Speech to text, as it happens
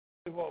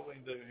What we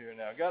can do here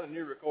now. Got a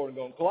new recording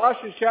going.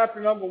 Colossians chapter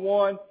number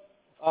 1.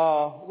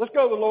 Let's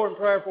go to the Lord in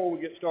prayer before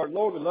we get started.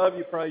 Lord, we love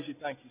you, praise you,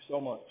 thank you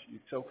so much. You're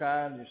so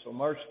kind, you're so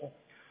merciful.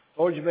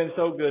 Lord, you've been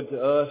so good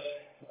to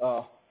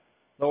us.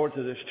 Lord,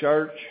 to this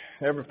church,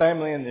 every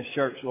family in this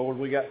church, Lord,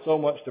 we got so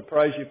much to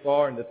praise you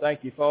for and to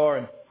thank you for.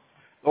 And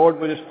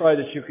Lord, we just pray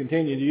that you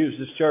continue to use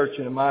this church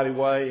in a mighty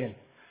way. And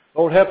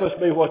Lord, help us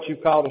be what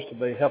you've called us to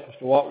be. Help us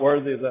to walk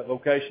worthy of that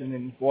vocation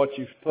and what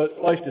you've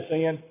placed us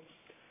in.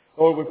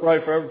 Lord, we pray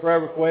for every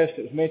prayer request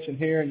that's mentioned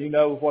here, and you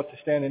know what to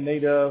stand in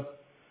need of.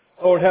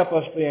 Lord, help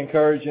us be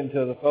encouraging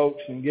to the folks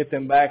and get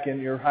them back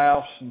in your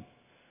house. And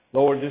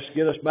Lord, just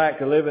get us back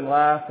to living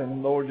life.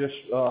 And Lord, just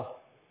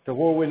to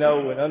where we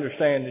know and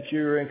understand that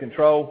you're in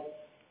control.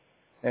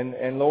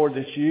 And Lord,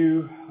 that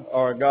you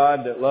are a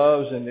God that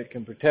loves and that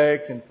can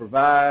protect and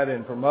provide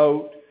and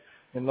promote.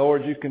 And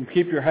Lord, you can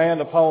keep your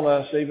hand upon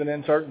us even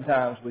in certain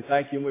times. We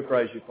thank you and we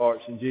praise you for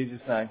it. In Jesus'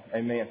 name,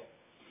 amen.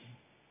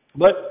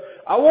 But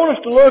I want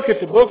us to look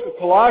at the book of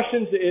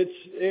Colossians.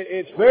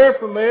 It's very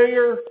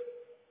familiar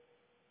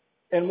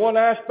in one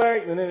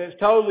aspect, and then it's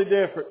totally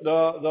different.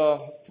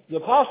 The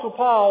Apostle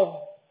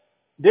Paul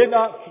did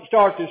not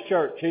start this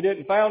church. He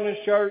didn't found this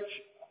church.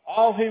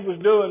 All he was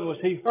doing was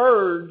he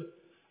heard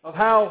of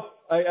how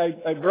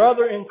a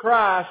brother in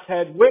Christ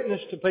had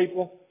witnessed to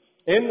people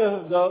in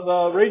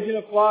the region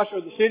of Colossae,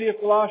 or the city of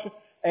Colossae,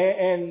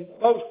 and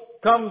folks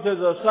come to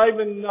the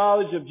saving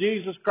knowledge of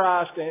Jesus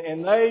Christ,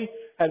 and they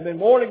had been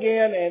born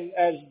again, and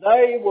as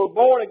they were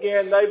born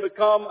again, they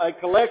become a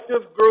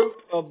collective group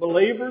of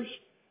believers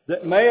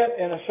that met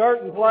in a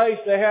certain place.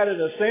 They had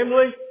an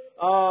assembly.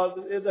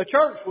 The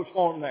church was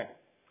formed there.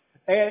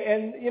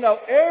 And you know,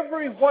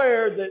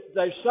 everywhere that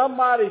there's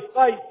somebody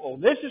faithful,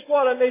 this is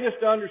what I need us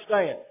to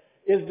understand,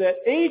 is that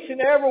each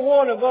and every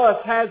one of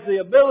us has the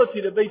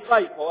ability to be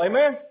faithful.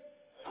 Amen?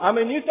 I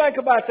mean, you think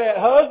about that,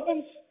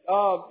 husbands.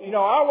 You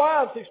know, our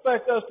wives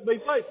expect us to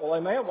be faithful.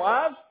 Amen?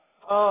 Wives?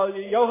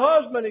 Your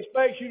husband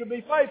expects you to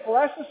be faithful.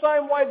 That's the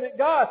same way that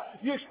God,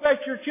 you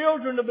expect your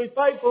children to be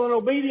faithful and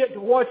obedient to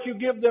what you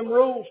give them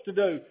rules to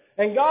do.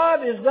 And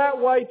God is that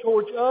way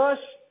towards us.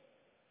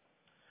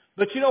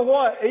 But you know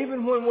what?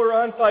 Even when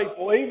we're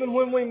unfaithful, even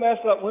when we mess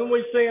up, when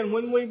we sin,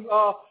 when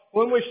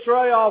we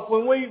stray off,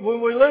 when we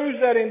lose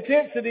that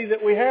intensity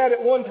that we had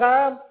at one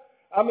time,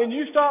 I mean,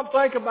 you stop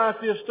thinking about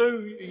this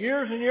through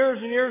years and years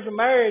and years of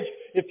marriage.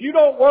 If you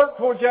don't work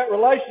towards that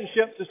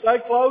relationship to stay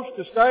close,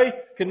 to stay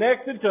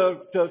connected,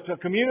 to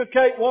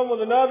communicate one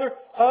with another,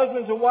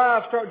 husbands and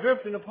wives start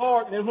drifting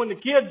apart. And then when the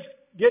kids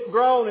get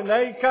grown and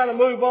they kind of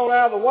move on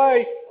out of the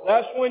way,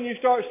 that's when you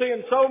start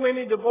seeing so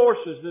many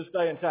divorces this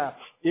day and time.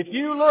 If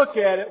you look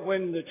at it,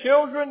 when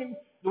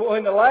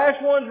the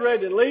last one's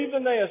ready to leave the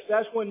nest,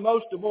 that's when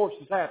most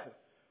divorces happen.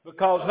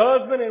 Because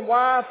husband and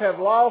wife have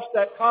lost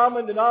that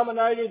common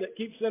denominator that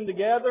keeps them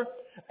together.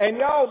 And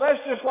y'all, that's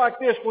just like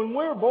this. When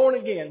we're born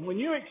again, when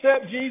you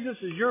accept Jesus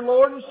as your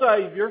Lord and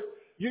Savior,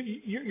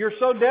 you're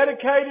so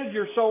dedicated,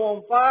 you're so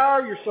on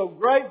fire, you're so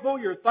grateful,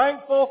 you're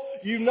thankful.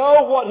 You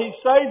know what He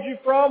saved you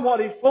from, what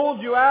He's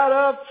pulled you out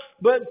of.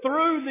 But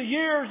through the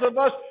years of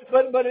us,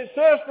 but it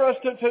says for us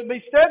to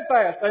be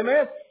steadfast.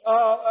 Amen?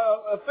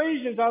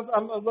 Ephesians,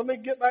 let me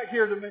get back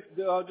here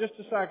to just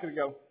a second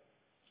ago.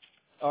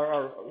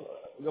 Or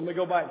let me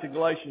go back to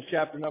Galatians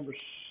chapter number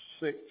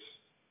 6.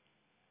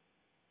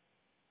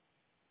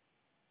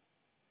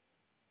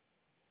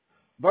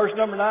 Verse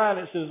number 9,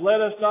 it says, "Let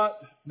us not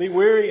be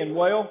weary in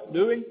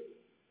well-doing,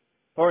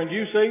 for in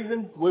due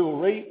season we will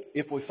reap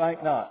if we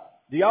faint not."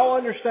 Do y'all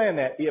understand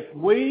that? If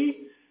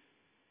we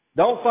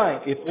don't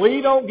faint, if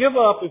we don't give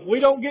up, if we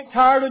don't get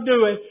tired of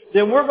doing,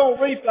 then we're going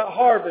to reap that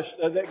harvest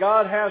that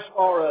God has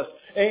for us.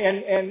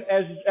 And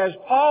as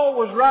Paul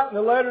was writing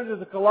the letter to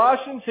the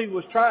Colossians, he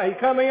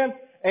come in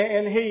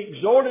and he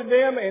exhorted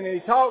them, and he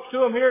talks to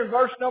them here in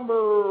verse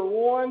number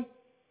 1.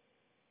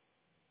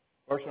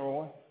 Verse number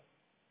 1.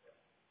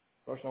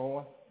 Verse number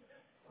 1.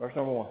 Verse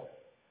number 1.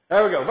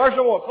 There we go. Verse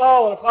number 1.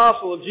 Paul, an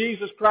apostle of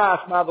Jesus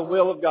Christ by the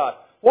will of God.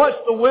 What's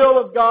the will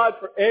of God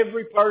for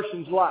every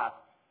person's life?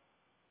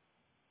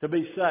 To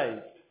be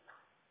saved.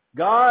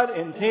 God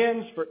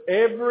intends for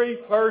every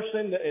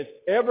person that has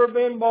ever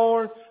been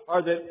born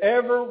or that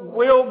ever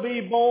will be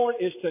born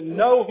is to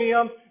know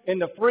Him in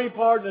the free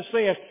pardon of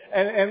sin.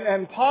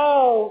 And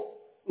Paul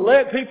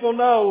let people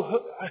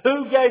know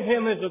who gave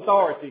him his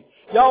authority.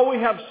 Y'all, we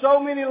have so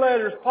many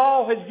letters.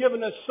 Paul has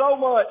given us so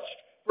much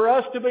for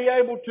us to be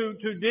able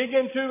to dig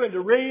into and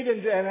to read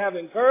and have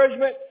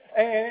encouragement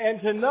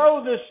and to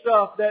know this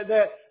stuff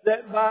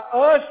that by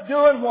us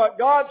doing what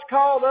God's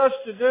called us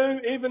to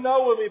do, even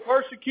though we'll be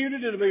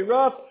persecuted, it'll be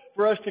rough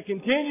for us to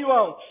continue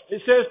on.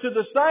 It says to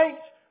the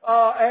saints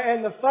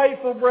and the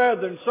faithful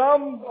brethren.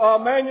 Some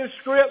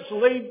manuscripts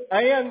leave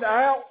 "and"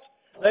 out.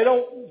 They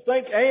don't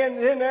think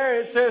 "and" in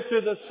there. It says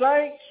to the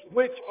saints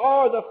which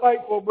are the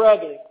faithful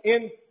brethren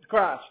in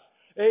Christ.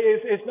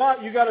 It's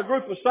not you got a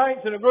group of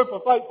saints and a group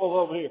of faithful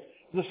over here.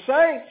 The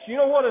saints, you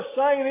know what a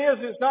saint is?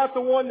 It's not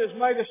the one that's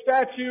made a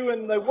statue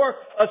and they work.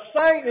 A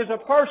saint is a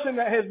person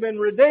that has been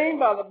redeemed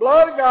by the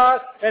blood of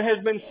God and has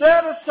been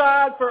set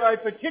aside for a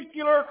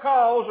particular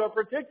cause or a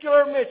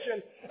particular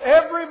mission.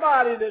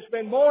 Everybody that's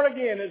been born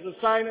again is a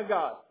saint of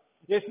God.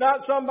 It's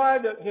not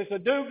somebody that's a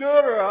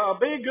do-good or a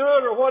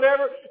be-good or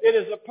whatever. It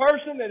is a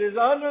person that is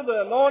under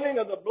the anointing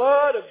of the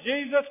blood of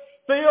Jesus,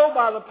 filled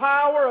by the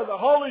power of the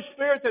Holy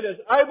Spirit that is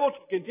able to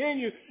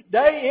continue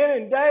day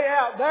in and day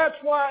out. That's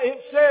why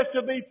it says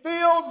to be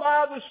filled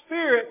by the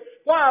Spirit.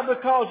 Why?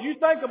 Because you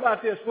think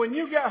about this. When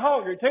you get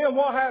hungry, tell them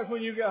what happens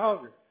when you get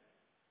hungry.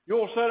 You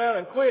won't sit down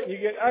and quit and you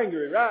get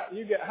angry, right?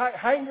 You get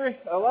hangry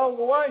along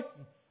the way.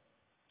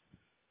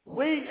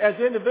 We as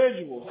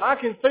individuals, I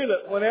can feel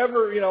it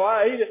whenever,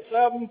 I eat at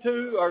 7,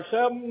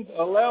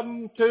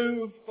 11,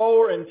 2,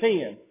 4, and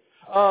 10.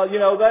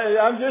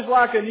 I'm just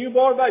like a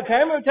newborn baby.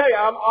 I'm going to tell you,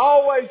 I'm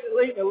always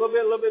eating a little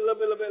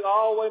bit,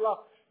 all the way long.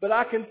 But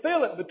I can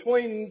feel it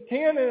between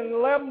 10 and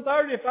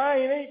 11:30. If I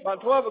ain't eat by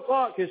 12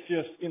 o'clock, it's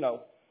just,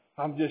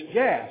 I'm just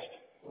gassed.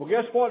 Well,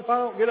 guess what? If I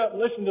don't get up and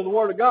listen to the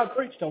Word of God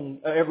preached on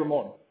every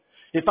morning,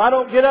 if I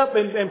don't get up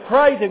and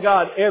pray to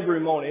God every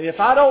morning, if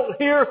I don't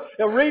hear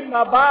and read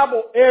my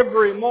Bible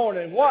every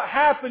morning, what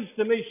happens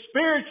to me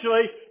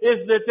spiritually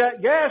is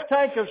that gas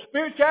tank of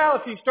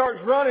spirituality starts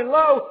running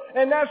low,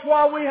 and that's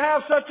why we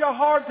have such a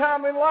hard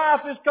time in life,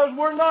 is because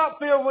we're not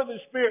filled with the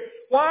Spirit.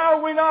 Why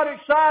are we not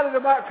excited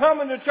about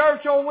coming to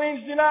church on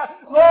Wednesday night?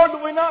 Lord,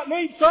 do we not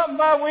need something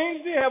by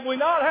Wednesday? Have we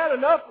not had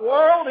enough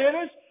world in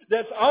us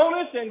that's on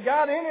us and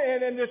got in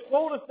it and just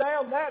pulled us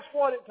down? That's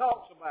what it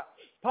talks about.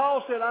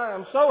 Paul said, I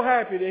am so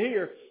happy to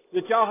hear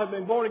that y'all have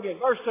been born again.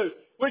 Verse 2,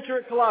 which are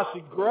at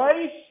Colossae,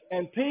 grace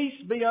and peace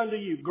be unto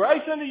you.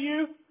 Grace unto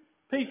you,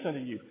 peace unto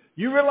you.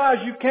 You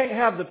realize you can't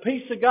have the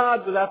peace of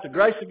God without the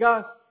grace of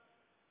God?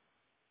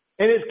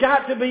 And it's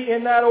got to be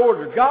in that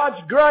order.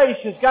 God's grace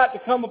has got to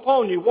come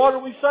upon you. What are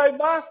we saved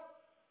by?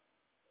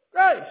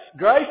 Grace.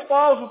 Grace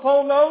falls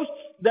upon those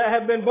that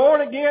have been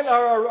born again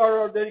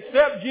or that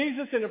accept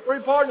Jesus in the free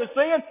pardon of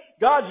sin.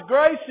 God's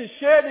grace is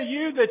shed to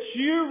you that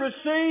you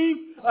receive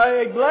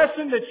a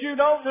blessing that you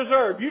don't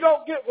deserve. You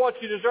don't get what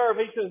you deserve.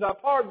 He says, I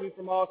pardon you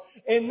from all.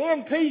 And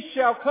then peace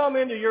shall come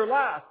into your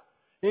life.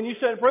 And you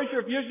said, preacher,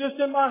 if you're just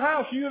in my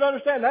house, you would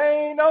understand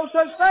there ain't no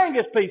such thing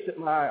as peace at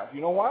my house. You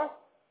know why?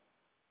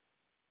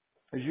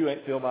 Because you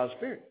ain't filled by the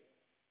Spirit.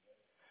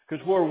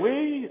 Because where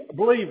we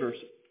believers,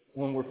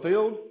 when we're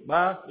filled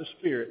by the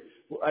Spirit,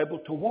 we're able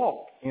to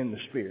walk in the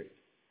Spirit.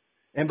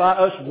 And by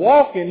us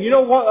walking, you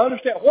know what?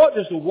 Understand, what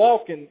does the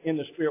walking in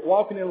the Spirit,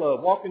 walking in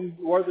love, walking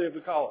worthy of the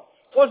call,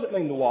 what does it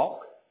mean to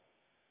walk?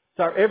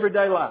 It's our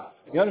everyday life.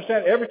 You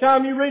understand? Every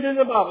time you read it in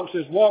the Bible, it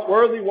says walk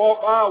worthy,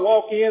 walk by,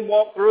 walk in,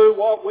 walk through,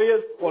 walk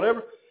with,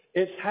 whatever.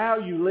 It's how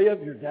you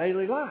live your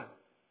daily life.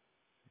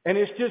 And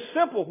it's just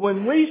simple.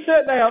 When we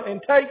sit down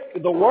and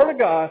take the Word of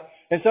God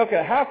and say,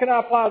 okay, how can I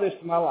apply this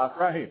to my life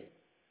right here?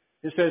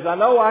 It says, I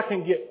know I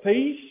can get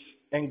peace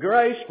and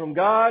grace from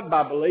God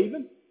by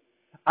believing.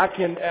 I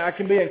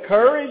can be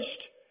encouraged.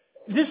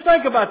 Just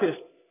think about this.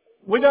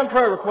 We done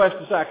prayer requests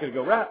a second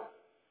ago, right?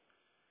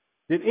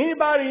 Did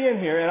anybody in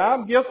here, and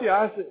I'm guilty,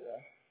 I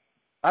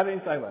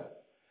didn't say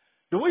that.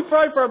 Do we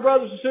pray for our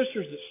brothers and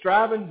sisters that's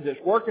striving, that's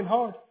working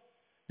hard?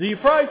 Do you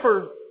pray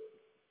for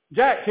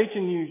Jack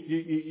teaching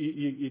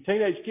you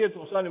teenage kids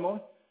on Sunday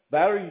morning?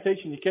 Valerie, you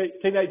teaching your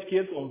teenage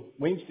kids on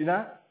Wednesday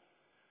night?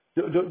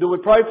 Do we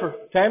pray for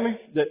Tammy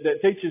that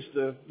teaches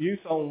the youth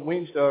on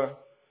Wednesday?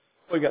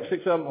 We got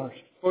 6 of them, or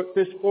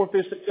 4, 5,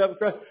 6, 7.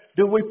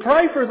 Do we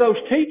pray for those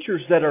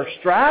teachers that are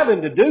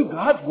striving to do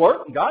God's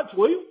work and God's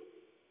will?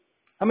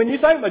 I mean, you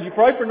think about it. You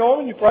pray for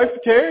Norman, you pray for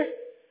Terry.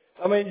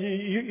 I mean,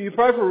 you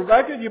pray for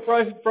Rebecca, you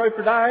pray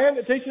for Diane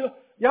that teaches.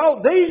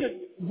 Y'all,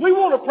 we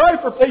want to pray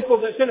for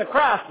people that's in a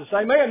crisis.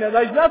 Amen. Now,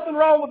 there's nothing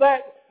wrong with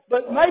that.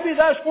 But maybe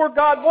that's where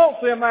God wants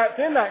them at,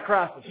 in that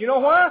crisis. You know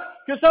why?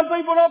 Because some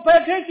people don't pay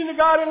attention to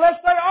God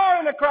unless they are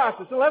in a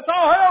crisis. Unless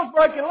all hell's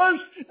breaking loose,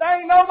 there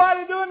ain't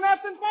nobody doing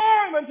nothing for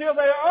them until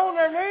they're on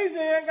their knees and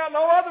they ain't got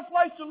no other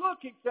place to look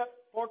except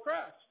for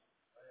Christ.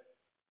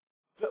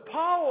 But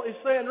Paul is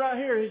saying right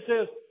here, he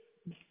says,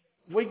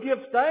 we give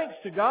thanks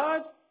to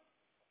God.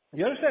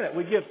 You understand that?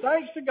 We give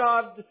thanks to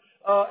God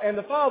and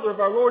the Father of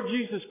our Lord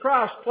Jesus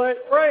Christ,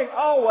 praying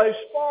always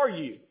for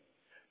you.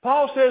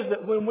 Paul says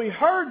that when we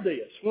heard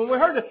this,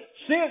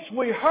 since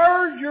we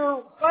heard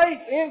your faith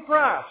in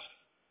Christ,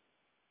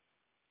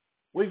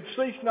 we've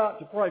ceased not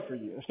to pray for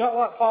you. It's not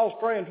like Paul's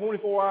praying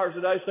 24 hours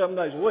a day, 7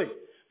 days a week.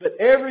 But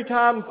every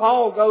time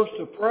Paul goes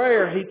to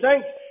prayer, he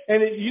thinks,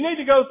 and you need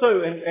to go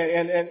through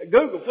and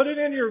Google, put it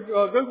in your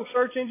Google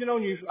search engine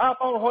on your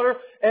iPhone or whatever,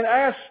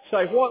 and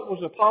say, what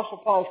was Apostle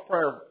Paul's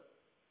prayer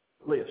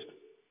list?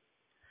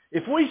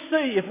 If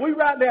we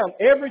write down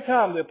every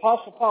time the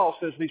Apostle Paul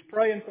says he's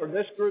praying for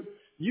this group,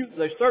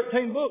 there's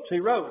 13 books he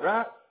wrote,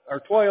 right?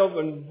 Or 12,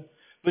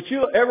 but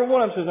every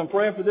one of them says, I'm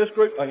praying for this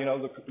group.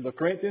 The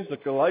Corinthians, the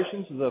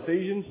Galatians, the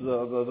Ephesians,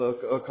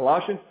 the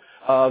Colossians,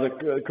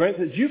 the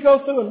Corinthians. You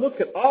go through and look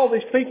at all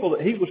these people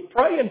that he was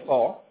praying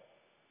for.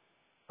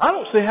 I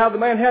don't see how the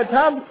man had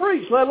time to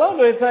preach, let alone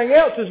do anything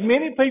else, as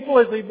many people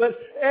as he, but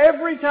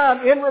every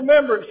time in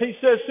remembrance, he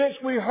says, since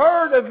we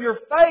heard of your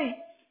faith.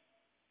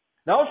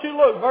 Now I want you to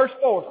look, verse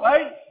 4,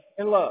 faith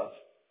and love.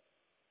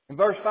 And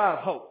verse 5,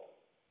 hope.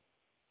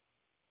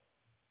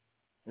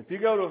 If you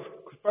go to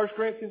 1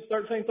 Corinthians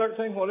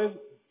 13:13, what is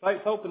it?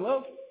 Faith, hope, and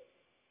love.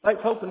 Faith,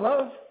 hope, and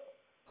love.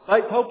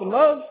 Faith, hope, and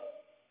love.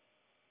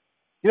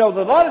 You know,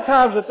 a lot of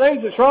times the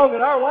things that's wrong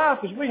in our life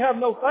is we have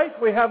no faith,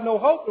 we have no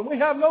hope, and we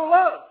have no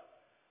love.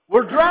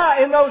 We're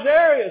dry in those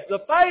areas. The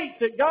faith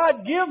that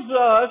God gives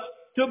us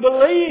to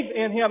believe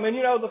in Him. And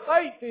you know, the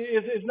faith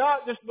is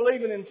not just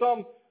believing in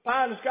some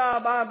pie in the sky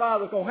by and by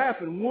that's going to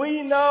happen.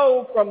 We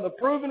know from the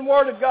proven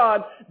Word of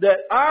God that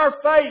our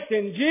faith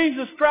in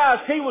Jesus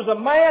Christ, He was a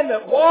man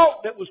that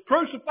walked, that was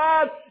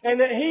crucified, and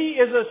that He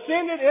is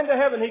ascended into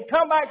heaven. He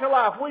come back to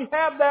life. We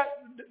have that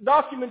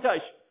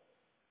documentation.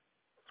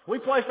 We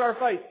place our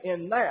faith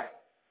in that.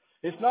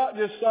 It's not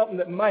just something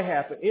that may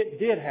happen. It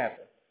did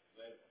happen.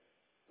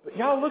 But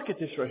y'all look at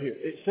this right here.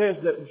 It says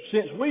that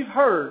since we've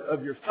heard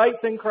of your faith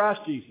in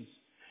Christ Jesus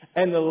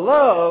and the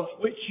love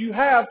which you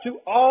have to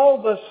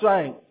all the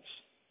saints.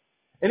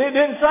 And it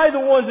didn't say the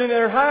ones in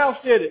their house,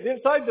 did it? It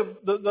didn't say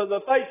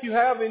the faith you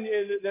have and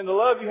the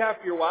love you have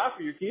for your wife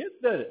or your kids,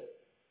 did it?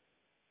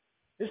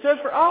 It says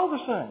for all the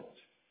saints.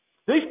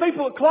 These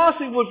people at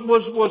Colossae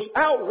was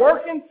out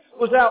working,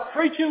 was out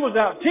preaching, was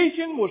out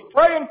teaching, was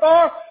praying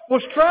for,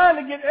 was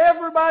trying to get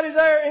everybody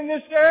there in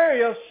this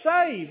area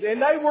saved.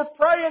 And they were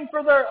praying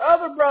for their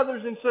other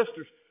brothers and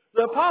sisters.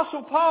 The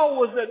Apostle Paul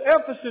was at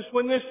Ephesus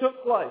when this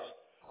took place.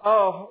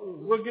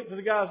 We'll get to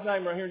the guy's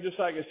name right here in just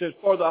a second. It says,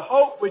 for the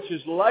hope which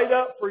is laid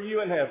up for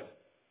you in heaven.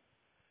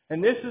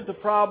 And this is the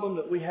problem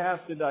that we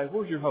have today.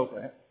 Where's your hope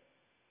at?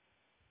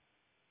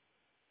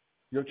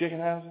 Your chicken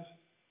houses?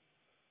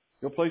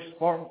 Your police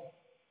department?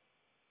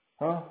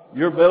 Huh?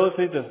 Your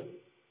ability to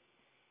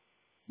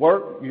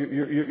work?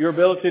 Your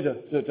ability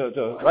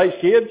to raise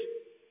kids?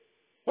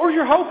 Where's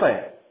your hope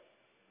at?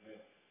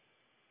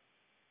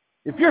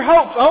 If your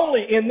hope's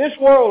only in this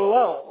world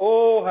alone,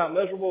 oh, how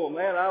miserable a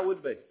man I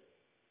would be.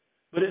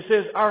 But it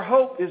says our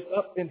hope is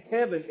up in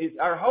heaven.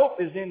 Our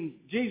hope is in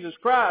Jesus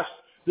Christ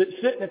that's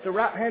sitting at the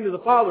right hand of the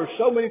Father.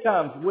 So many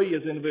times we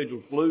as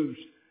individuals lose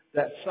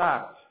that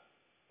sight.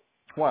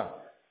 Why?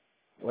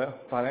 Well,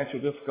 financial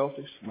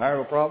difficulties,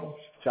 marital problems,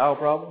 child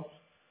problems,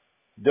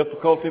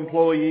 difficult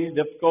employee,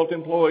 difficult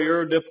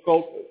employer,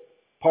 difficult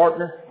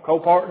partner,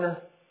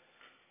 co-partner.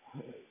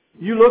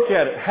 You look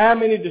at it, how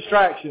many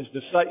distractions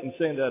does Satan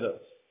send at us?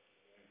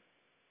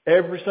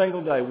 Every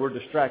single day we're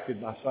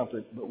distracted by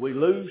something, but we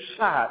lose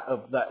sight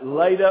of that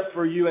laid up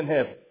for you in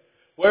heaven.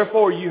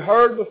 Wherefore you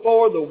heard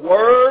before the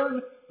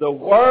Word, the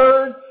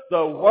Word,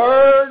 the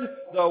Word,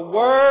 the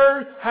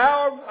Word,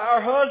 how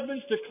our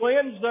husbands to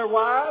cleanse their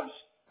wives.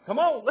 Come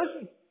on,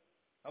 listen.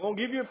 I'm going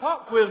to give you a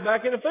pop quiz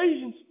back in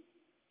Ephesians.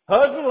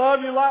 Husband,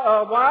 love your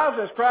wives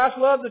as Christ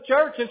loved the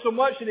church, and so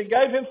much that He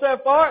gave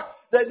Himself for it.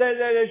 That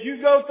as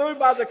you go through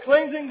by the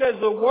cleansing,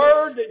 there's the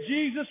Word that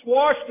Jesus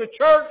washed the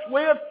church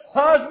with.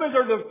 Husbands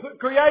are to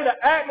create an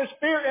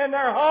atmosphere in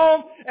their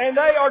home, and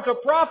they are to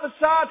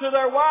prophesy to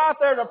their wife.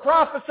 They're to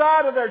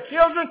prophesy to their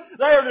children.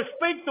 They are to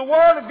speak the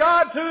Word of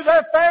God to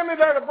their family.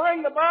 They're to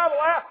bring the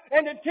Bible out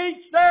and to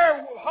teach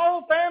their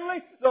whole family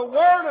the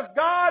Word of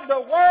God.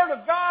 The Word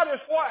of God is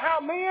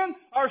how men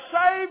are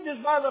saved, is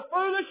by the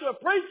foolish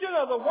preaching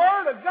of the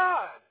Word of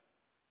God.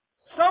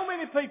 So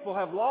many people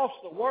have lost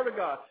the Word of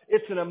God.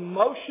 It's an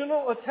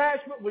emotional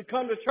attachment. We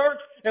come to church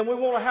and we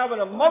want to have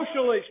an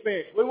emotional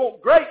experience. We want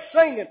great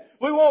singing.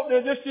 We want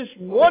this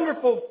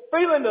wonderful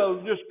feeling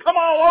to just come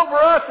all over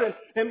us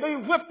and be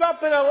whipped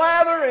up in a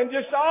lather and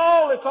it's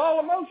all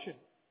emotion.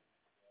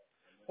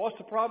 What's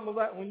the problem with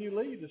that when you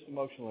leave this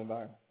emotional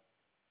environment?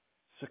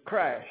 It's a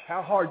crash.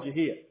 How hard you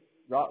hit.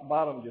 Rock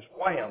bottom just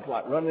wham,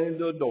 like running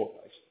into a doorway.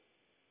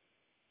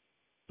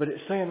 But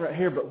it's saying right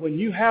here, but when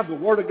you have the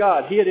Word of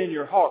God hid in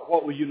your heart,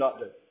 what will you not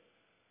do?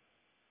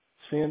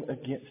 Sin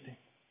against Him.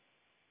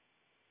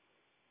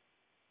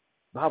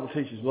 The Bible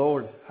teaches,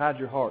 Lord, hide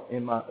your Word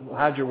in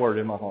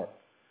my heart,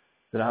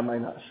 that I may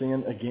not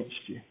sin against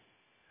you.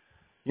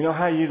 You know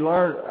how you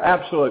learn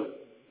absolute?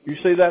 You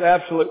see that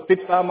absolute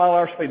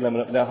 55-mile-an-hour speed limit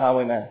up and down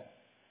Highway 9?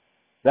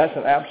 That's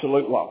an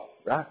absolute law,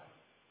 right?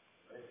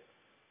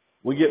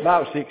 We get by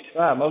with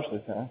 65 most of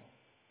the time.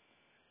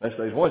 Unless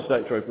there's one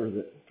state trooper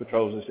that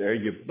patrols this area,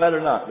 you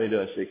better not be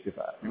doing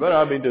 65. You better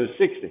not be doing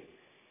 60.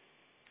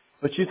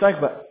 But you think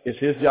about it. It's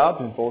his job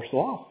to enforce the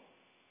law.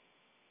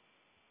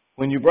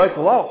 When you break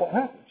the law, what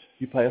happens?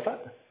 You pay a fine.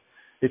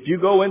 If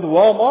you go into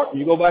Walmart,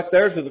 you go back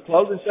there to the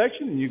clothing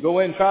section, and you go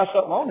in and try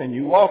something on, and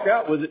you walk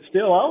out with it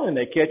still on, and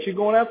they catch you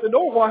going out the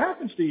door, what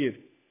happens to you?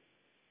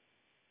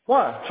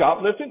 Why?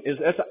 Shoplifting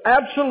that's an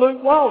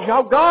absolute law.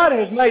 Y'all, God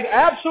has made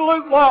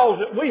absolute laws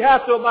that we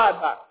have to abide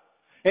by.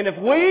 And if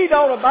we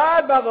don't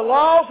abide by the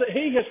laws that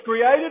He has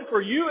created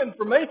for you and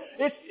for me,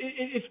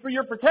 it's for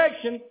your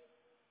protection,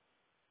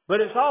 but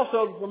it's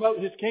also to promote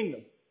His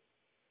kingdom.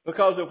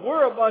 Because if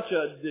we're a bunch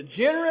of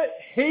degenerate,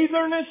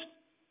 heathenists,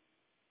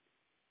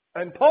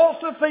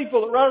 Impulsive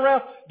people that run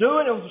around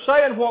doing and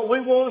saying what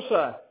we want to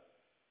say.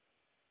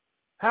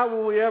 How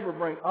will we ever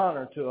bring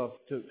honor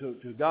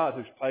to God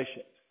who's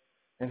patient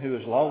and who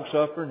is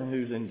long-suffering and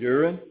who's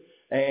enduring?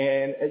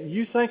 And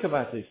you think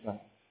about these things.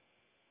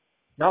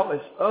 No,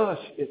 it's us.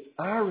 It's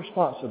our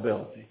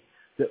responsibility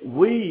that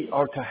we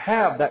are to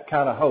have that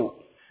kind of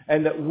hope.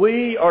 And that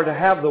we are to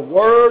have the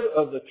word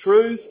of the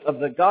truth of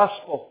the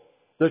gospel.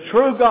 The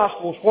true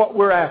gospel is what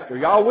we're after.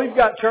 Y'all, we've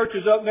got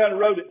churches up and down the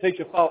road that teach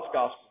a false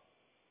gospel.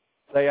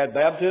 They add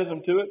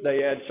baptism to it.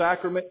 They add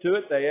sacrament to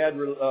it. They add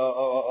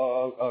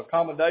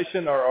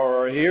accommodation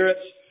or adherence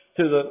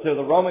to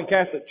the Roman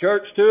Catholic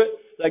Church to it.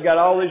 They got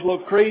all these little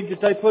creeds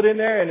that they put in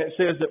there, and it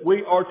says that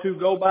we are to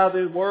go by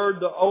the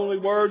word, the only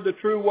word, the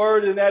true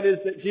word, and that is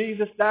that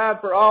Jesus died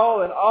for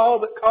all, and all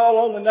that call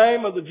on the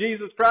name of the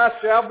Jesus Christ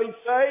shall be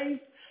saved,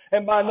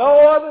 and by no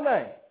other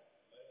name,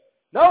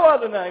 no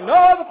other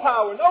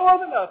power, no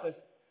other nothing,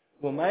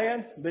 will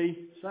man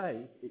be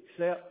saved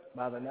except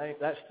by the name.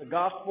 That's the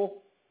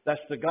gospel.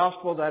 That's the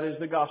gospel. That is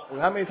the gospel.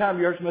 How many times have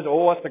you heard somebody say,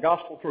 oh, that's the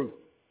gospel truth?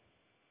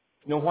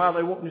 You know why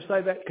they want you to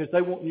say that? Because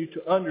they want you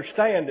to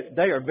understand that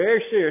they are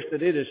very serious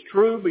that it is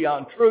true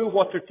beyond true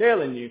what they're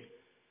telling you.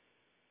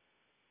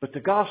 But the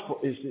gospel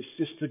is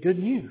just the good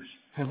news.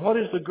 And what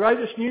is the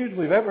greatest news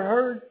we've ever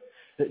heard?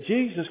 That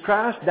Jesus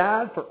Christ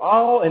died for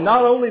all. And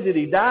not only did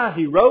He die,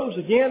 He rose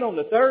again on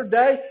the third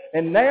day.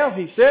 And now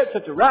He sits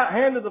at the right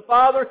hand of the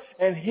Father.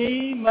 And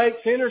He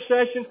makes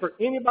intercession for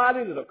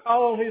anybody that will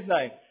call on His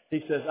name.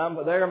 He says,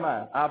 they're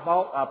mine. I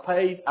bought, I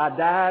paid, I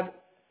died,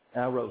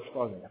 and I rose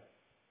for them.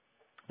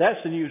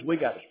 That's the news we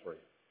got to spread.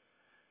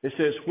 It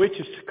says, which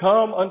is to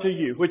come unto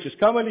you,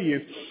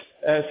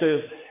 it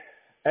says,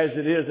 as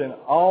it is in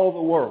all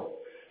the world.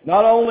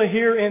 Not only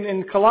here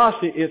in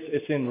Colossae,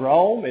 it's in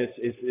Rome,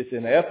 it's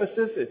in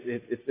Ephesus,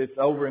 it's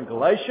over in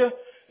Galatia,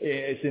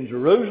 it's in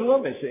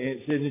Jerusalem,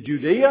 it's in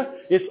Judea,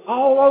 it's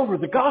all over.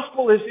 The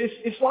gospel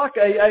it's like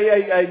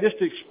a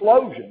just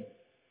explosion.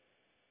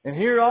 And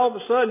here all of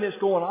a sudden it's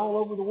going all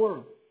over the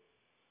world.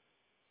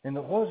 And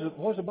what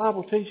does the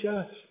Bible teach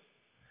us?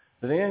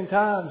 That in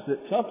times that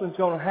something's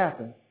going to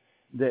happen,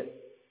 that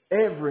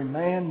every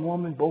man,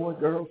 woman, boy,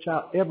 girl,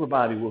 child,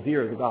 everybody will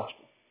hear the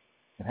gospel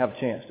and have a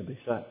chance to be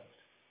saved.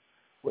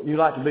 Wouldn't you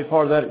like to be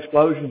part of that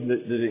explosion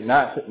that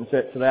ignites it and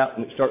sets it out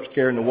and it starts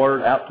carrying the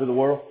word out to the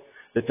world?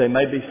 That they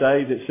may be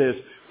saved. It says,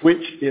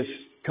 which is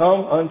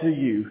come unto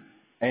you,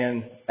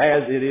 and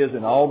as it is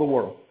in all the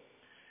world.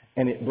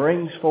 And it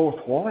brings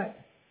forth what?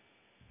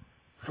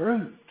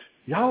 Fruit.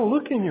 Y'all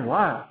look in your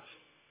lives.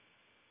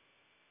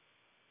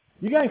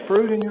 You got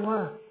fruit in your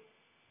life.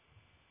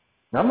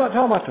 Now, I'm not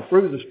talking about the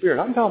fruit of the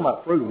Spirit. I'm talking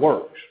about fruit of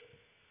works.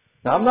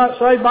 Now, I'm not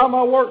saved by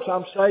my works.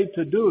 I'm saved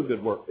to do a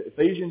good work.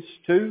 Ephesians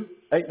 2,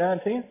 8, 9,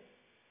 10.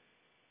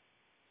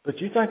 But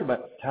you think about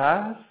it.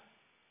 Tithe,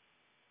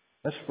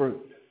 that's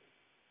fruit.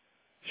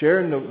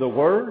 Sharing the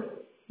Word,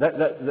 that's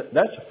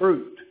a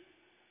fruit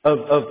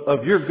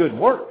of your good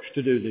works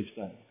to do these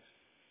things.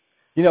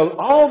 You know,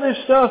 all this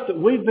stuff that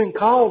we've been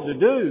called to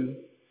do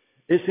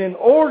is in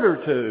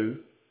order to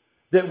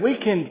that we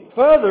can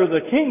further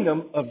the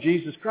kingdom of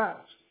Jesus Christ.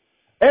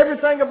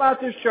 Everything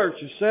about this church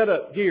is set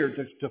up, geared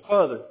to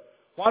further.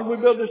 Why did we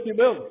build this new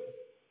building?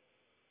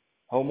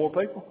 Hold more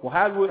people. Well,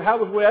 how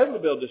was we able to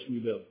build this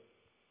new building?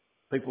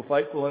 People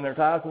faithful in their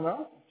tithes and their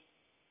offerings.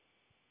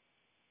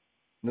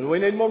 Do we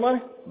need more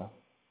money? No.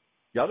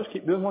 Y'all just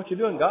keep doing what you're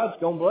doing. God's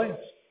going to bless.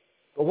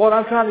 But what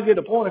I'm trying to get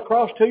a point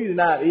across to you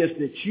tonight is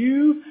that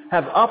you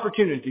have the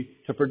opportunity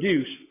to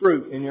produce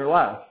fruit in your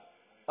life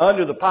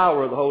under the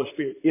power of the Holy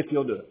Spirit if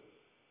you'll do it.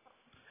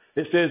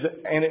 It says,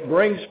 and it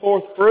brings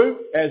forth fruit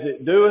as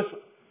it doeth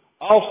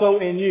also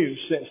in you,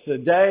 since the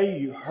day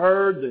you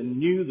heard and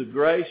knew the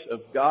grace of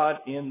God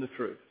in the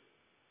truth.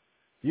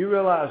 You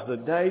realize the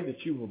day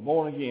that you were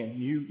born again,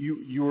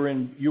 you were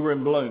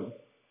in bloom.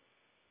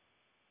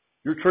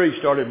 Your tree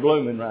started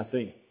blooming right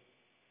then.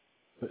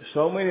 But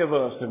so many of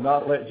us have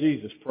not let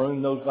Jesus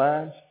prune those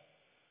vines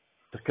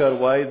to cut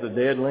away the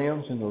dead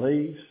limbs and the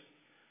leaves.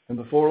 And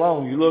before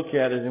long, you look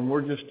at it and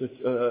we're just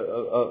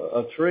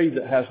a tree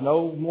that has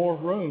no more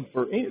room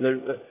for any.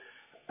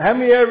 How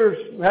many ever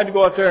had to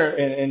go out there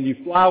and your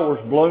flowers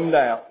bloomed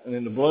out and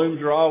then the blooms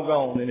are all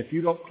gone, and if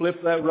you don't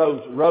clip that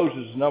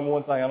roses is the number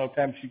one thing. I know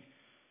times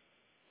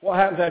what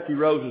happens after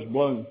your roses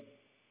bloom?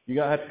 You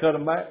gotta have to cut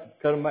them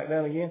back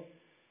down again.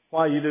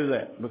 Why you do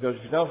that? Because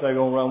if you don't, they're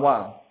gonna run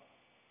wild.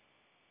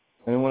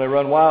 And then when they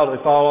run wild,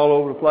 they fall all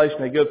over the place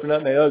and they good for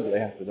nothing. They're ugly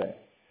after that.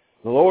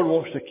 The Lord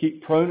wants to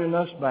keep pruning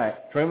us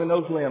back, trimming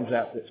those limbs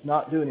out that's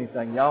not doing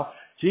anything. Y'all,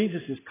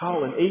 Jesus is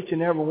calling each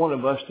and every one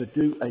of us to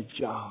do a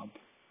job.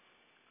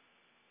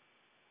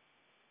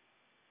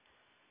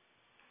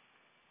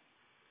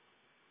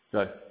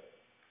 Okay.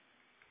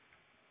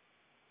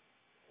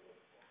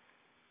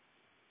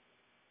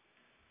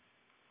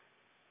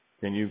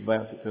 Can you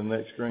bounce it to the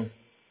next screen?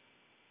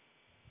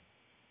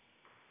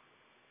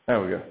 There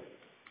we go.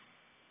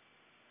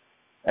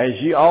 As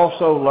ye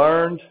also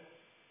learned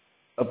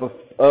of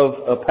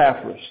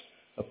Epaphras,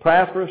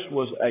 Epaphras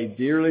was a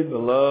dearly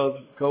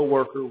beloved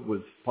co-worker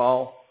with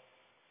Paul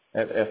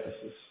at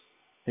Ephesus.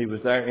 He was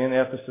there in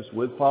Ephesus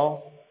with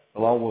Paul,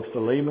 along with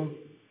Philemon.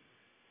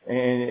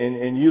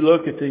 And you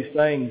look at these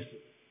things,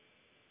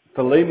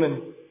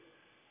 Philemon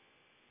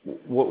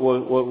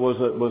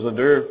was a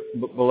dear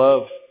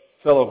beloved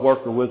fellow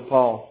worker with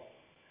Paul.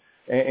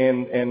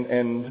 And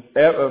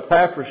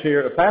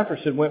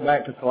Epaphras had went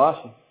back to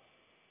Colossae.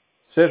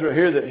 It says right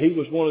here that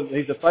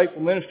he's a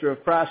faithful minister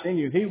of Christ in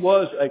you. He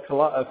was a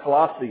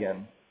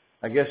Colossian,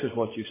 I guess is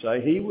what you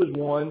say. He was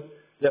one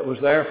that was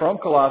there from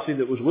Colossae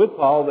that was with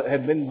Paul that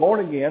had been born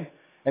again,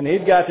 and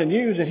he'd got the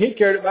news and he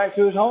carried it back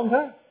to his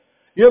hometown.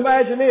 You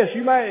imagine this.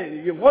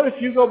 What if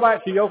you go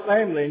back to your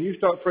family and you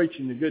start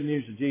preaching the good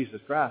news of Jesus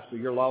Christ to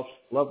your lost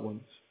loved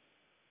ones?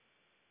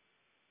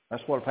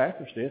 That's what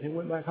Epaphras did. He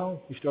went back home.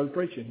 He started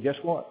preaching. Guess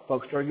what?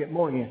 Folks started getting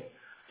born again.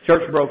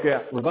 Church broke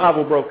out.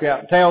 Revival broke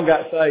out. The town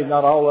got saved.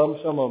 Not all of them.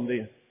 Some of them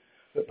did.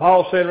 But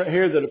Paul said right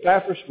here that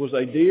Epaphras was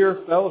a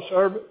dear fellow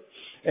servant.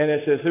 And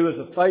it says, who is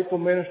a faithful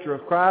minister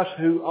of Christ,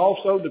 who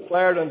also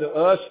declared unto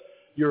us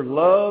your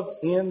love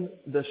in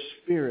the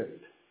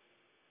Spirit.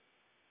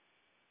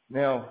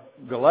 Now,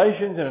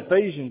 Galatians and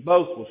Ephesians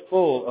both was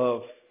full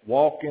of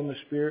walk in the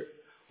Spirit,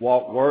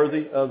 walk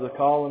worthy of the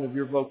calling of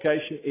your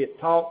vocation. It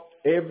talked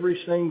every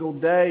single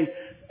day.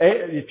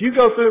 If you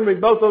go through and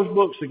read both those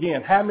books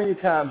again, how many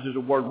times is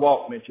the word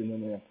walk mentioned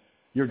in them?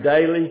 Your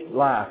daily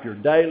life, your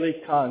daily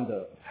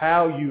conduct,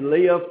 how you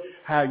live,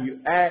 how you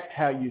act,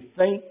 how you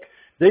think.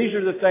 These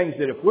are the things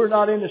that if we're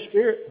not in the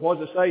Spirit, what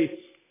does it say?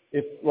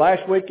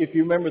 Last week, if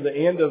you remember the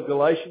end of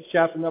Galatians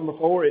chapter number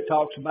 4, it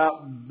talks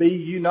about, be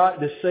you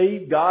not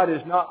deceived, God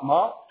is not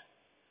mocked.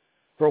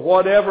 For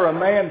whatever a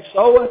man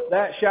soweth,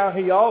 that shall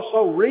he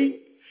also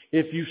reap.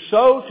 If you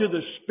sow to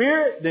the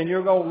Spirit, then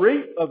you're going to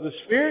reap of the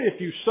Spirit.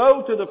 If you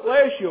sow to the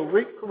flesh, you'll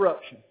reap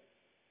corruption.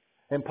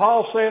 And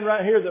Paul's saying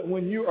right here that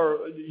when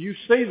you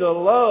see the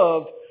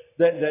love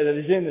that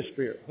is in the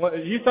Spirit.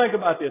 You think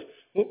about this.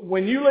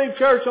 When you leave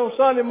church on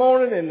Sunday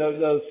morning and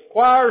the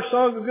choir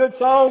sung a good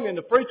song and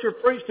the preacher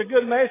preached a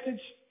good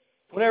message,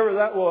 whatever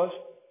that was,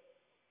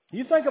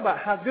 you think about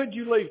how good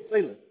you leave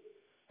feeling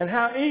and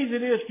how easy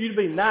it is for you to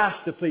be nice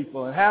to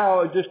people and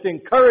how just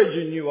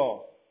encouraging you are.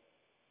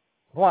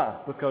 Why?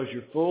 Because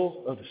you're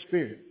full of the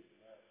Spirit.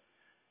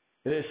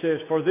 And it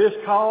says, for this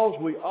cause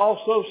we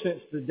also,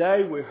 since the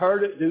day we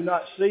heard it, do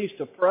not cease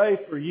to pray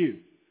for you.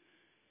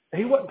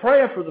 He wasn't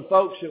praying for the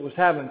folks that was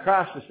having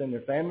crisis in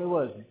their family,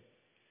 was he?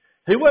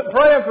 He wasn't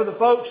praying for the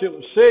folks that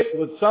was sick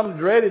with some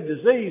dreaded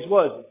disease,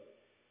 was he?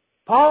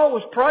 Paul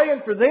was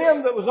praying for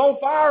them that was on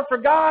fire for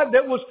God,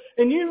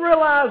 and you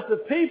realize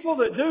the people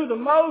that do the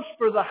most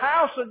for the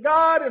house of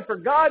God and for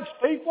God's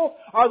people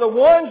are the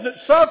ones that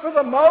suffer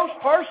the most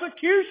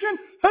persecution.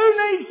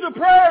 Who needs the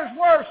prayers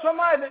worse?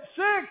 Somebody that's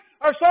sick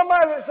or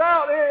somebody that's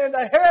out in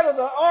the head of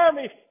the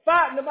army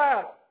fighting the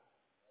battle?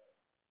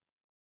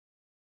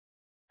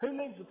 Who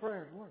needs the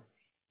prayers worse?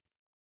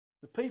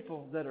 The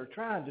people that are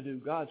trying to do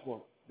God's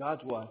work,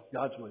 God's way,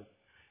 God's will.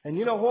 And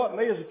you know what?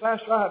 Me as a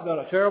pastor, I have done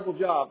a terrible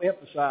job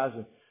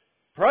emphasizing,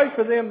 pray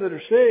for them that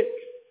are sick,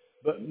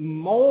 but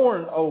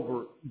mourn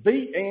over,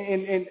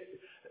 and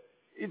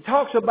it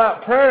talks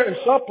about prayer and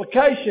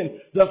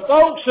supplication. The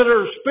folks that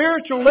are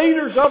spiritual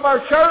leaders of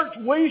our church,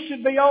 we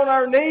should be on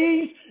our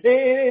knees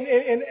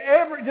and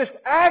just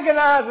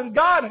agonizing.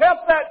 God help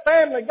that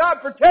family. God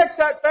protect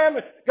that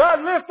family.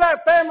 God lift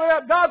that family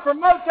up. God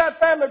promote that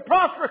family.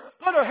 Prosper.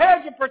 Put a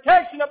hedge of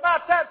protection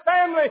about that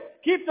family.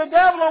 Keep the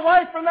devil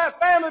away from that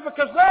family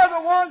because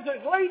they're the ones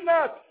that's leading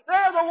us.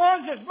 They're the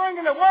ones that's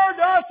bringing the word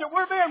to us that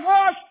we're being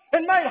washed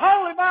and made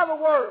holy by the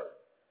word.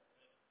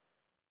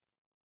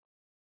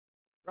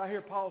 Right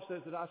here, Paul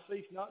says that I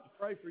cease not to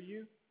pray for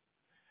you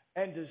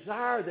and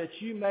desire that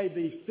you may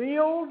be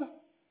filled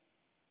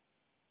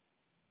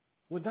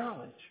with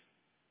knowledge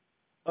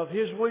of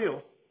His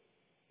will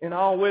in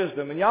all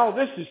wisdom. And y'all,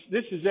 this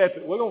is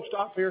epic. We're going to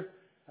stop here.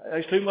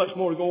 There's too much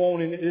more to go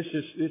on in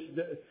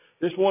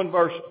this one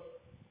verse.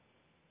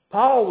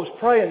 Paul was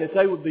praying that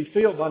they would be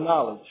filled by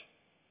knowledge.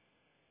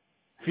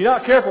 If you're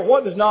not careful,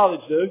 what does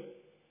knowledge do?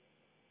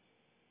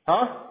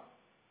 Huh?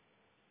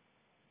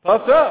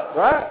 Puffs up,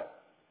 right?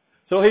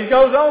 So he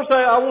goes on to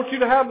say, I want you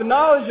to have the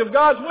knowledge of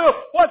God's will.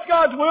 What's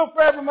God's will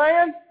for every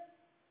man?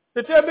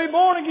 That they'll be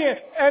born again.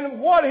 And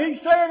what he's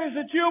saying is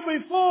that you'll be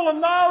full of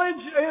knowledge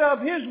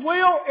of His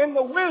will and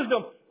the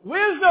wisdom.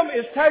 Wisdom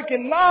is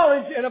taking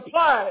knowledge and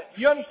applying it.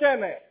 You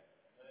understand that?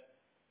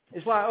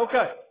 It's like,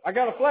 okay, I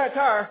got a flat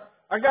tire,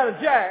 I got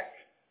a jack,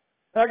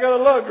 and I got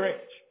a lug wrench.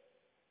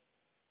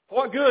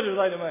 What good are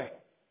they to me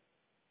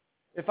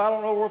if I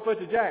don't know where to put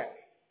the jack?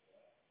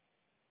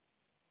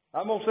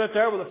 I'm going to sit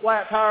there with a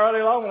flat tire all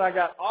day long and I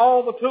got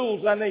all the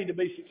tools I need to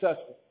be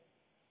successful.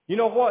 You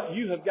know what?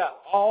 You have got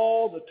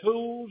all the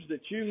tools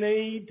that you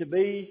need to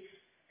be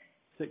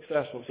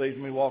successful. See, let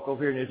me walk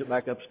over here and use it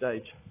back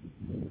upstage.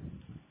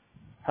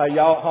 Hey,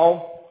 y'all at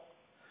home?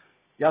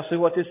 Y'all see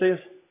what this is?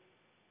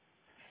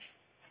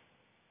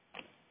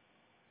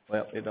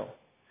 Well, it don't.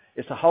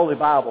 It's a Holy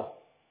Bible.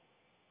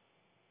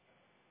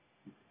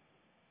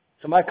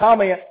 Somebody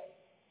comment.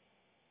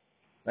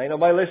 Ain't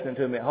nobody listening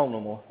to me at home no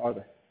more, are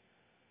they?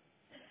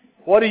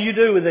 What do you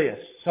do with this?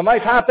 Somebody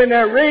type in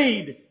there,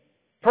 read,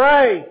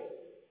 pray,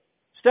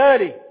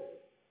 study.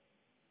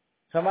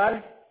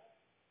 Somebody?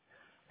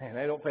 Man,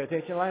 they don't pay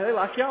attention like they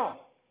like y'all.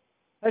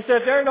 They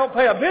sit there and don't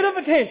pay a bit of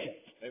attention.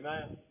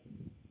 Amen.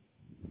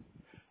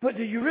 But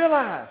do you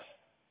realize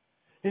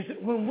is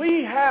that when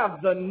we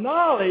have the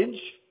knowledge,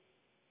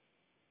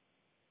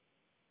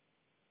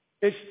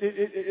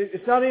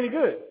 it's not any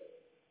good.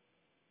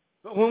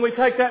 But when we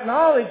take that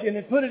knowledge and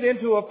then put it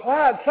into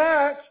applied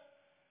science,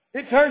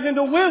 it turns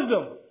into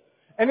wisdom.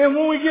 And then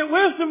when we get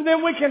wisdom,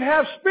 then we can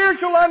have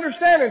spiritual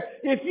understanding.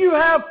 If you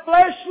have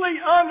fleshly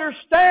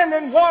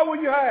understanding, what will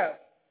you have?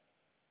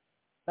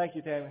 Thank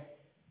you, Tammy.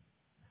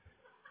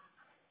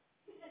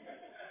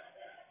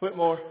 Put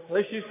more. At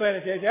least she's paying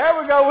attention.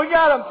 There we go. We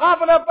got them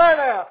popping up there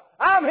now.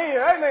 I'm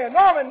here. Amen.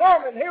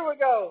 Norman, here we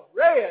go.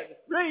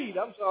 Read.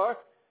 I'm sorry.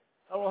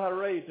 I don't know how to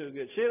read too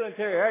good. Sheila and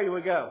Terry, here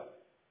we go.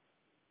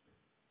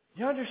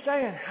 You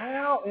understand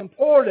how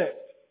important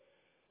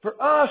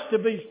for us to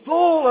be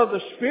full of the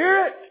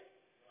Spirit,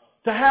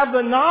 to have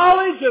the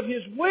knowledge of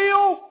His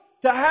will,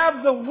 to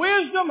have the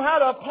wisdom how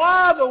to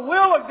apply the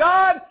will of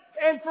God,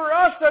 and for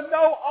us to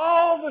know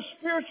all the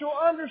spiritual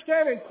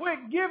understanding. Quit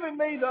giving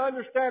me the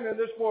understanding of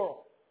this world.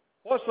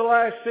 What's the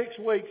last 6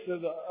 weeks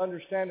of the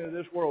understanding of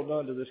this world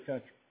done to this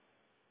country?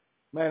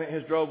 Man, it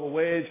has drove a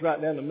wedge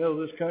right down the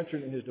middle of this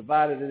country and has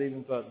divided it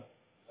even further.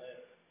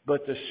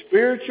 But the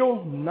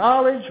spiritual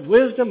knowledge,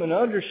 wisdom, and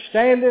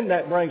understanding,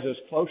 that brings us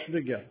closer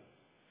together.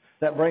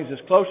 That brings us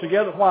closer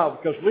together. Why?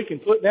 Because we can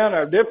put down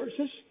our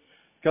differences.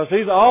 Because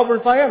he's an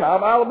Auburn fan,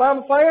 I'm an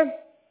Alabama fan.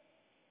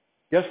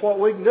 Guess what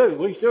we can do?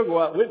 We can still go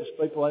out and witness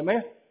people,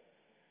 amen?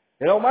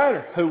 It don't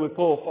matter who we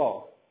pull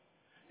for.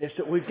 It's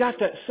that we've got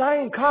that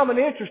same common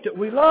interest that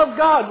we love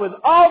God with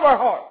all of our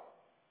heart,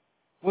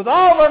 with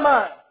all of our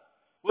mind,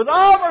 with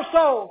all of our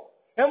soul,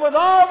 and with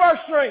all of our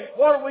strength.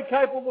 What are we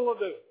capable of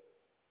doing?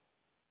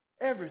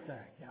 Everything,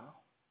 y'all.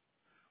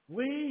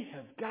 We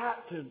have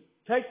got to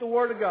take the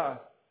Word of God.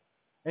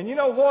 And you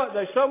know what?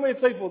 There's so many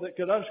people that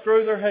could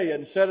unscrew their head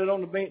and set it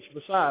on the bench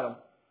beside them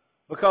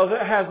because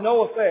it has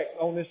no effect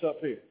on this up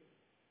here.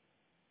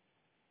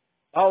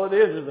 All it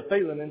is a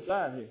feeling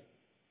inside here.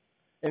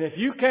 And if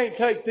you can't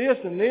take this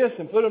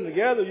and put them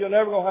together, you're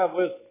never going to have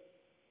wisdom.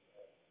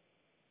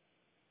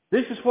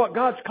 This is what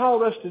God's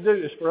called us to do,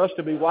 is for us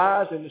to be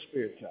wise in the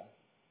Spirit, child.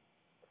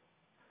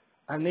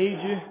 I need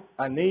you.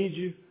 I need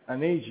you. I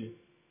need you.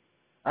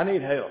 I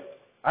need help.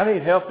 I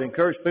need help to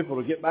encourage people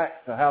to get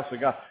back to the house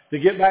of God, to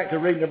get back to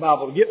reading the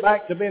Bible, to get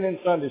back to being in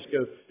Sunday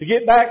school, to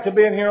get back to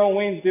being here on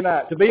Wednesday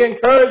night, to be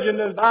encouraged and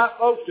to invite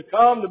folks to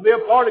come, to be a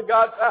part of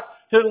God's house,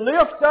 to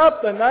lift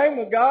up the name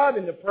of God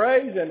and to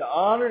praise and to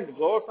honor and to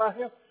glorify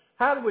Him.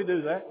 How do we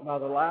do that? By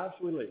the lives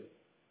we live.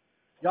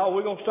 Y'all,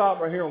 we're going to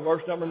stop right here on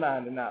verse number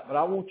 9 tonight, but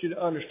I want you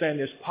to understand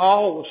this.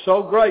 Paul was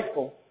so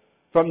grateful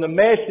from the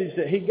message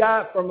that he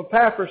got from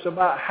Epaphras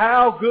about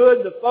how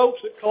good the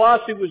folks at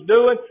Colossae was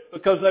doing,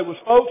 because they was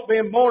folks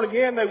being born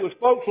again. They was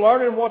folks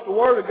learning what the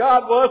Word of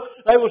God was.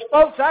 They was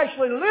folks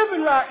actually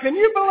living right. Can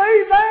you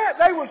believe that?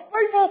 They was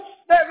people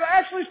that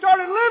actually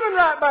started living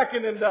right back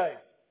in them days.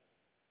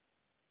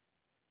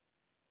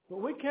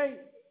 But we can't,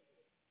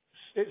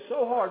 it's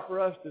so hard for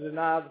us to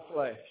deny the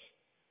flesh.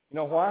 You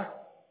know why?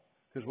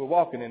 Because we're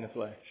walking in the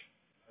flesh.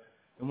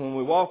 And when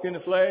we walk in the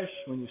flesh,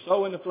 when you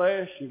sow in the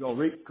flesh, you're going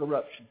to reap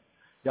corruption.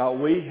 Y'all,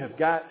 we have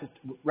got to,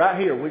 right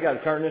here, we got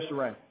to turn this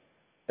around.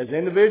 As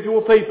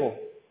individual people,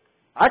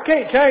 I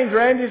can't change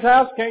Randy's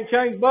house, can't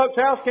change Buck's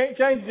house, can't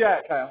change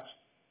Jack's house.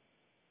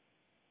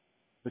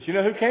 But you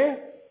know who can?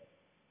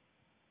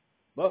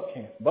 Buck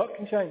can. Buck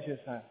can change his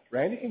house.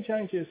 Randy can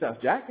change his house.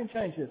 Jack can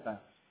change his house.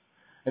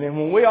 And then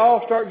when we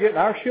all start getting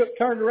our ship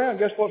turned around,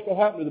 guess what's going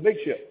to happen to the big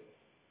ship?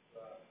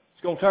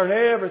 It's going to turn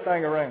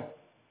everything around.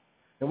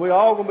 And we're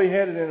all going to be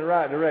headed in the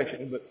right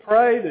direction. But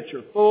pray that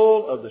you're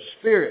full of the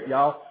Spirit,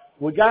 y'all.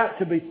 We got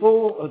to be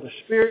full of the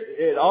Spirit.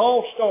 It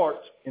all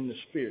starts in the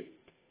Spirit.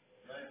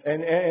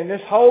 And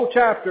this whole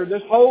chapter,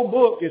 this whole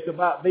book is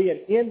about being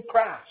in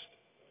Christ.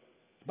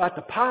 It's about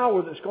the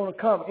power that's going to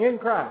come in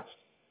Christ.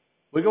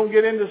 We're going to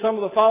get into some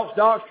of the false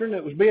doctrine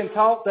that was being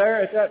taught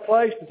there at that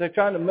place, that they're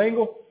trying to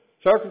mingle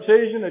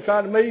circumcision, they're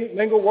trying to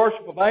mingle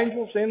worship of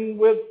angels in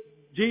with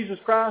Jesus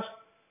Christ.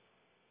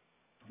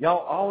 Y'all,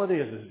 all it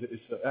is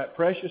that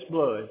precious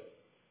blood.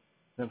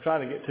 And I'm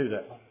trying to get to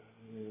that.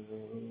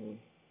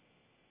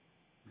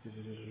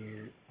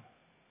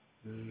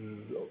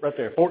 Right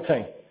there,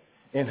 14.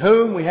 In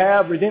whom we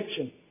have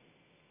redemption.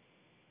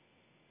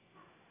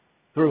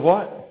 Through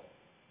what?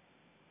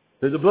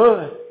 Through the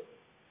blood.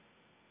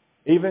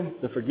 Even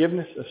the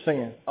forgiveness of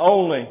sin.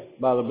 Only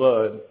by the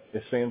blood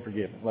is sin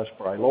forgiven. Let's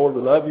pray. Lord,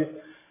 we love you.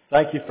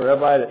 Thank you for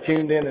everybody that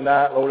tuned in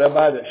tonight. Lord,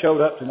 everybody that showed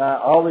up tonight.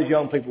 All these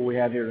young people we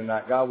had here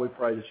tonight. God, we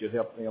pray that you'd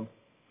help them.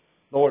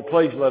 Lord,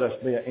 please let us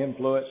be an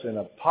influence in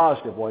a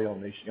positive way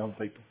on these young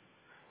people.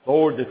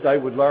 Lord, that they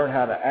would learn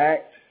how to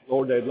act.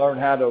 Lord, they'd learn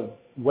how to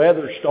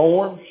weather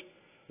storms.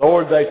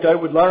 Lord, that they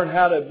would learn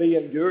how to be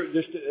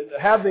just to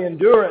have the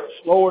endurance,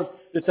 Lord,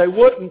 that they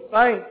wouldn't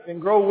faint and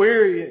grow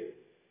weary,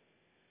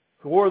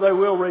 for they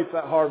will reap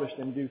that harvest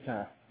in due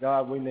time.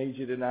 God, we need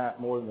you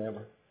tonight more than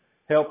ever.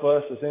 Help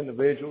us as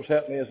individuals.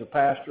 Help me as a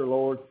pastor,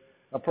 Lord.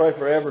 I pray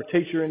for every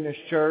teacher in this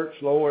church,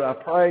 Lord. I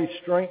pray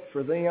strength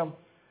for them.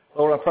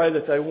 Lord, I pray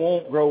that they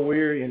won't grow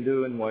weary in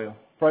doing well.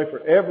 Pray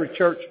for every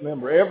church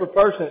member, every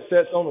person that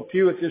sits on the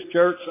pew at this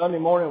church Sunday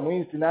morning and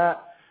Wednesday night,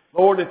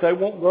 Lord, that they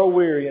won't grow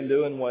weary in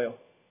doing well.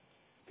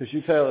 Because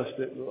you tell us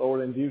that,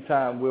 Lord, in due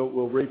time we'll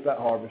reap that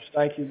harvest.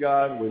 Thank you,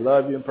 God. We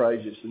love you and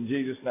praise you. In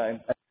Jesus' name.